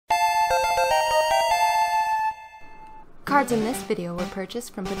Cards in this video were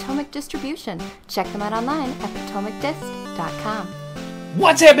purchased from Potomac Distribution. Check them out online at potomacdist.com.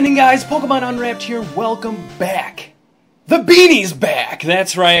 What's happening, guys? Pokemon Unwrapped here. Welcome back. The beanie's back.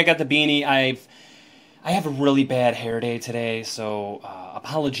 That's right, I got the beanie. I have a really bad hair day today, so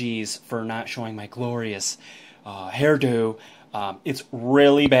apologies for not showing my glorious hairdo. It's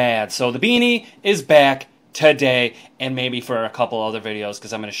really bad. So the beanie is back today, and maybe for a couple other videos,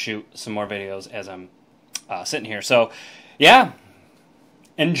 because I'm going to shoot some more videos as I'm sitting here. So, yeah,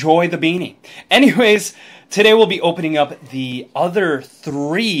 enjoy the beanie. Anyways, today we'll be opening up the other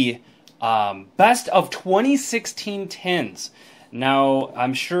three best of 2016 tins. Now,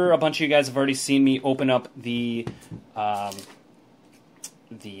 I'm sure a bunch of you guys have already seen me open up the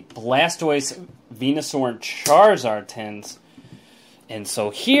Blastoise, Venusaur, and Charizard tins. And so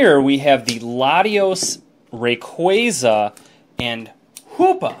here we have the Latios, RAYQUAZA, and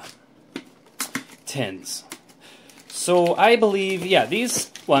HOOPA tins. So I believe, yeah, these,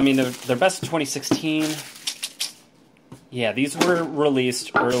 well, I mean, they're best of 2016. Yeah, these were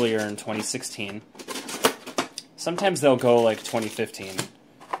released earlier in 2016. Sometimes they'll go like 2015.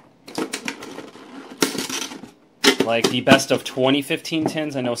 Like the best of 2015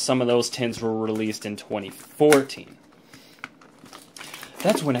 tins, I know some of those tins were released in 2014.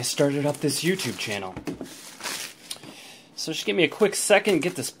 That's when I started up this YouTube channel. So just give me a quick second to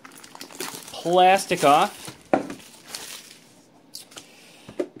get this plastic off.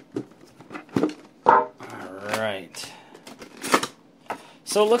 Alright.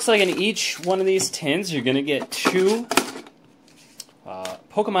 So it looks like in each one of these tins you're going to get two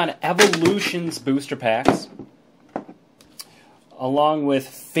Pokemon Evolutions booster packs, along with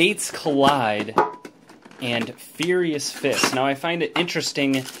Fates Collide and Furious Fist. Now I find it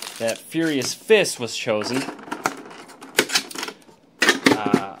interesting that Furious Fist was chosen.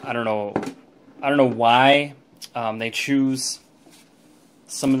 I don't know why they choose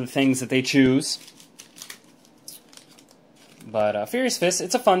some of the things that they choose. But Furious Fist,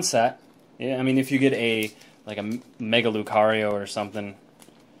 it's a fun set. Yeah, I mean, if you get a Mega Lucario or something,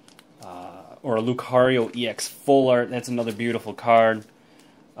 or a Lucario EX Full Art, that's another beautiful card.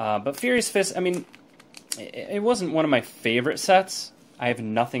 But Furious Fist, I mean, it wasn't one of my favorite sets. I have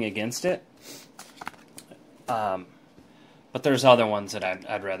nothing against it. But there's other ones that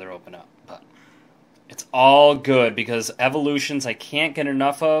I'd rather open up. But it's all good because Evolutions I can't get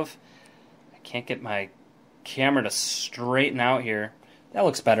enough of. I can't get my camera to straighten out here. That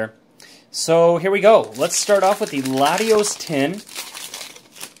looks better. So here we go. Let's start off with the Latios tin.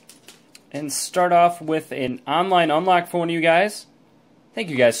 And start off with an online unlock for one of you guys. Thank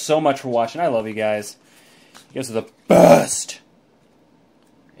you guys so much for watching. I love you guys. You guys are the best.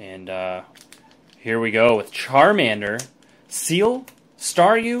 And here we go with Charmander, Seal,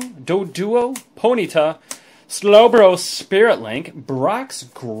 Staryu, Doduo, Ponyta, Slowbro, Spirit Link, Brock's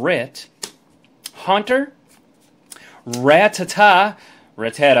Grit, Haunter, Rattata,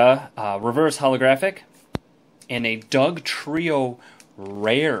 Reverse Holographic, and a Doug Trio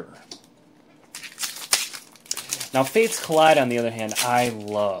Rare. Now, Fates Collide, on the other hand, I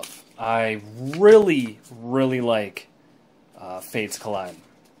love. I really, really like Fates Collide.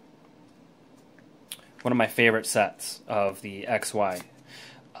 One of my favorite sets of the XY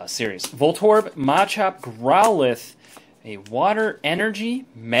series. Voltorb, Machop, Growlithe, a Water Energy,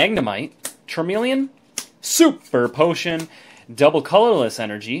 Magnemite, Charmeleon, Super Potion, Double Colorless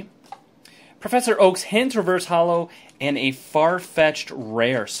Energy, Professor Oak's Hint Reverse Holo, and a Far-Fetched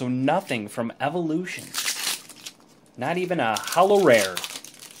Rare. So nothing from Evolution. Not even a Holo Rare.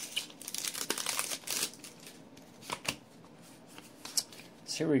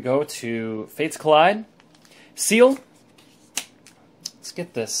 So here we go to Fates Collide. Seal. Let's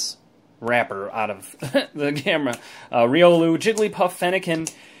get this wrapper out of the camera. Riolu, Jigglypuff,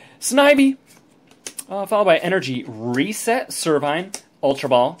 Fennekin, Snivy, followed by Energy Reset, Servine, Ultra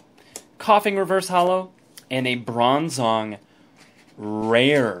Ball, Coughing Reverse Holo, and a Bronzong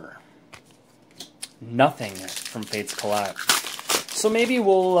Rare. Nothing from Fates Collide. So maybe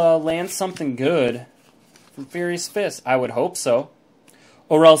we'll land something good from Furious Fist. I would hope so.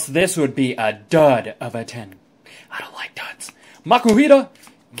 Or else this would be a dud of a 10. I don't like duds. Makuhita,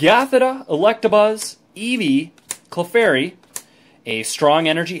 Gothita, Electabuzz, Eevee, Clefairy, a Strong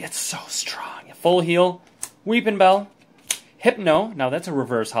Energy. It's so strong. Full Heal, Weepin' Bell, Hypno. Now that's a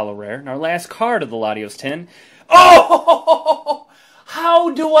Reverse Holo Rare. And our last card of the Latios tin. Oh! How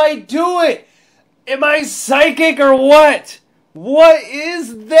do I do it? Am I psychic or what? What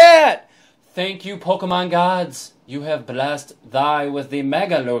is that? Thank you, Pokemon gods. You have blessed thy with the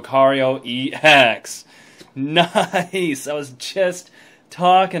Mega Lucario EX. Nice. I was just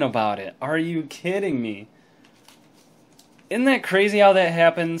talking about it. Are you kidding me? Isn't that crazy how that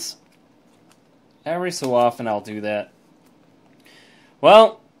happens? Every so often I'll do that.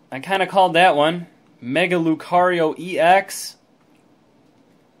 Well, I kind of called that one. Mega Lucario EX.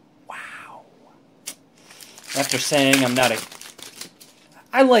 Wow. After saying I'm not a...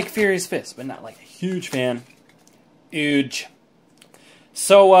 I like Furious Fist, but not like a huge fan. Huge.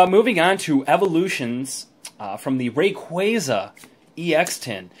 So, moving on to evolutions from the RAYQUAZA EX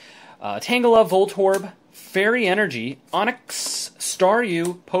tin. Tangela, Voltorb, Fairy Energy, Onix,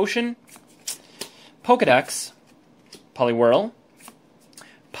 Staryu, Potion, Pokedex, Poliwhirl,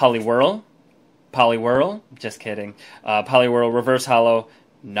 just kidding, Poliwhirl, Reverse Hollow,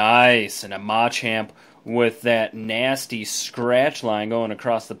 nice, and a Machamp with that nasty scratch line going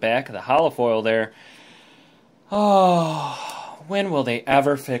across the back of the holofoil there. Oh, when will they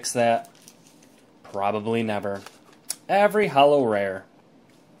ever fix that? Probably never. Every holo rare.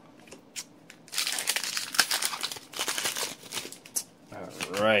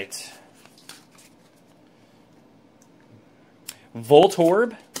 Alright.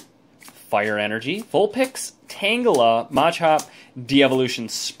 Voltorb, Fire Energy, Vulpix, Tangela, Machop, De-Evolution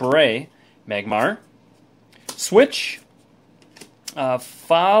Spray, Magmar, Switch,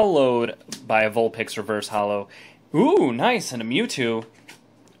 followed by a Vulpix Reverse Hollow. Ooh, nice, and a Mewtwo.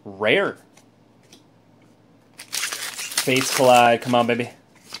 Rare. Fates Collide, come on, baby.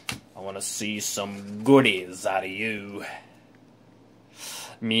 I want to see some goodies out of you.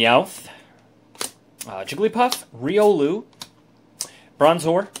 Meowth, Jigglypuff, Riolu,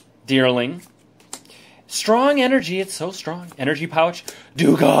 Bronzor, Deerling, Strong Energy, it's so strong. Energy Pouch,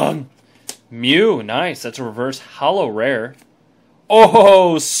 Dugong, Mew, nice, that's a reverse holo rare.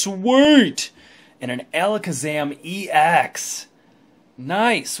 Oh, sweet! And an Alakazam EX.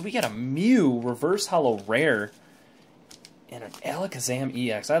 Nice, we got a Mew reverse holo rare and an Alakazam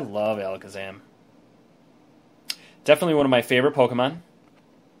EX. I love Alakazam. Definitely one of my favorite Pokemon.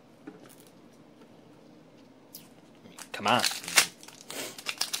 Come on.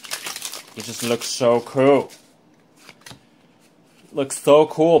 He just looks so cool. Looks so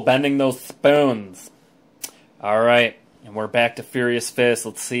cool bending those spoons. Alright, and we're back to Furious Fist.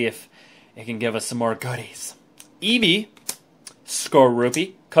 Let's see if it can give us some more goodies. Eevee,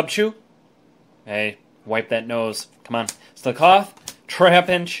 Skorupi, Cubchoo. Hey, wipe that nose. Come on. Slickhoth,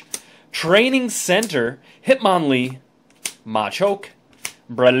 Trapinch, Training Center, Hitmonlee, Machoke,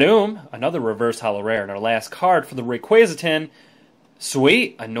 Breloom, another reverse holo rare, and our last card for the Rayquaza tin.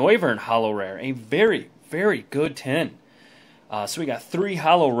 Sweet, a Noivern holo rare, a very, very good tin. So we got 3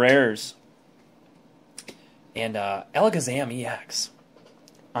 holo rares and Alakazam EX.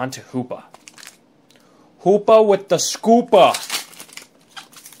 On to HOOPA. HOOPA with the scoopa.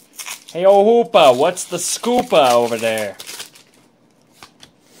 Hey, oh HOOPA, what's the scoopa over there?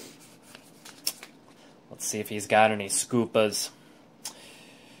 Let's see if he's got any scoopas.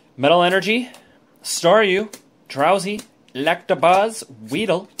 Metal Energy, Staryu, Drowsy, Electabuzz,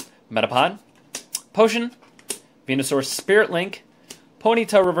 Weedle, Metapod, Potion, Venusaur Spirit Link,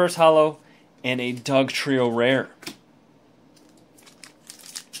 Ponyta Reverse Hollow, and a Dugtrio Rare.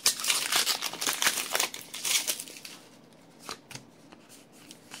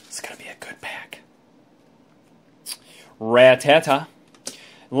 It's going to be a good pack. Rattata,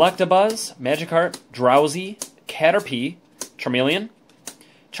 Electabuzz, Magikarp, Drowsy, Caterpie, Charmeleon,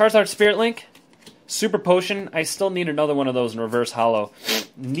 Charizard Spirit Link, Super Potion. I still need another one of those in Reverse Hollow.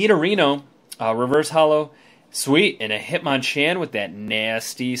 Nidorino, Reverse Hollow. Sweet, and a Hitmonchan with that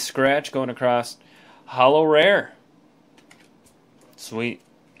nasty scratch going across. Holo Rare. Sweet.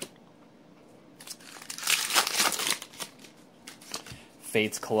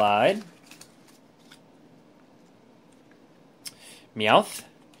 Fates Collide. Meowth,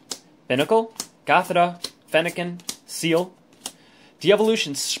 Binacle, Gothita, Fennekin, Seal,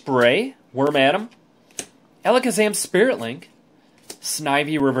 De-Evolution Spray, Wormadam, Alakazam Spirit Link,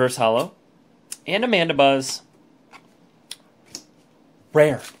 Snivy Reverse Hollow, and Amandabuzz.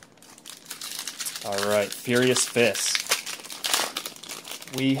 Rare. Alright, Furious Fist.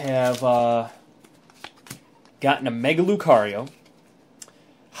 We have gotten a Mega Lucario,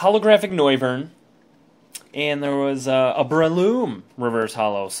 Holographic Noivern, and there was a Breloom Reverse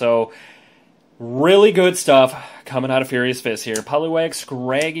Hollow. So, really good stuff coming out of Furious Fist here. Poliwag,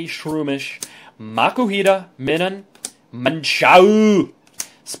 Scraggy, Shroomish, Makuhita, Minun, Manchau,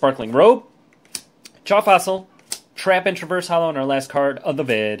 Sparkling Robe, Jaw Fossil, Trapinch Reverse Hollow, and our last card of the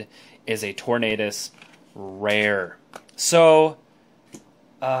vid is a Tornadus Rare. So,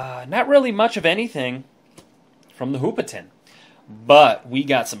 not really much of anything from the HOOPA tin. But we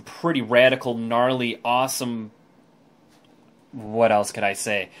got some pretty radical, gnarly, awesome, what else could I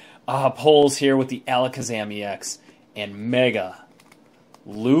say? Pulls here with the Alakazam EX. and Mega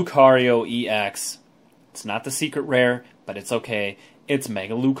Lucario EX. It's not the secret rare, but it's okay. It's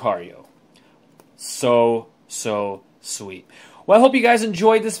Mega Lucario. So sweet. Well, I hope you guys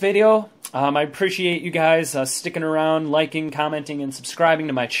enjoyed this video. I appreciate you guys sticking around, liking, commenting, and subscribing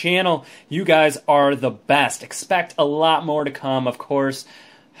to my channel. You guys are the best. Expect a lot more to come, of course.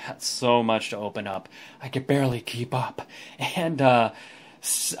 That's so much to open up. I could barely keep up. And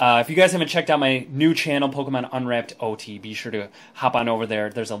if you guys haven't checked out my new channel, Pokemon Unwrapped OT, be sure to hop on over there.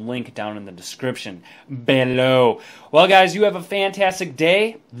 There's a link down in the description below. Well, guys, you have a fantastic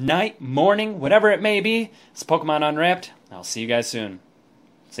day, night, morning, whatever it may be. It's Pokemon Unwrapped. I'll see you guys soon.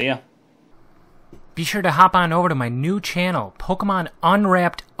 See ya. Be sure to hop on over to my new channel, Pokemon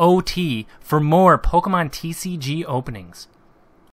Unwrapped OT, for more Pokemon TCG openings.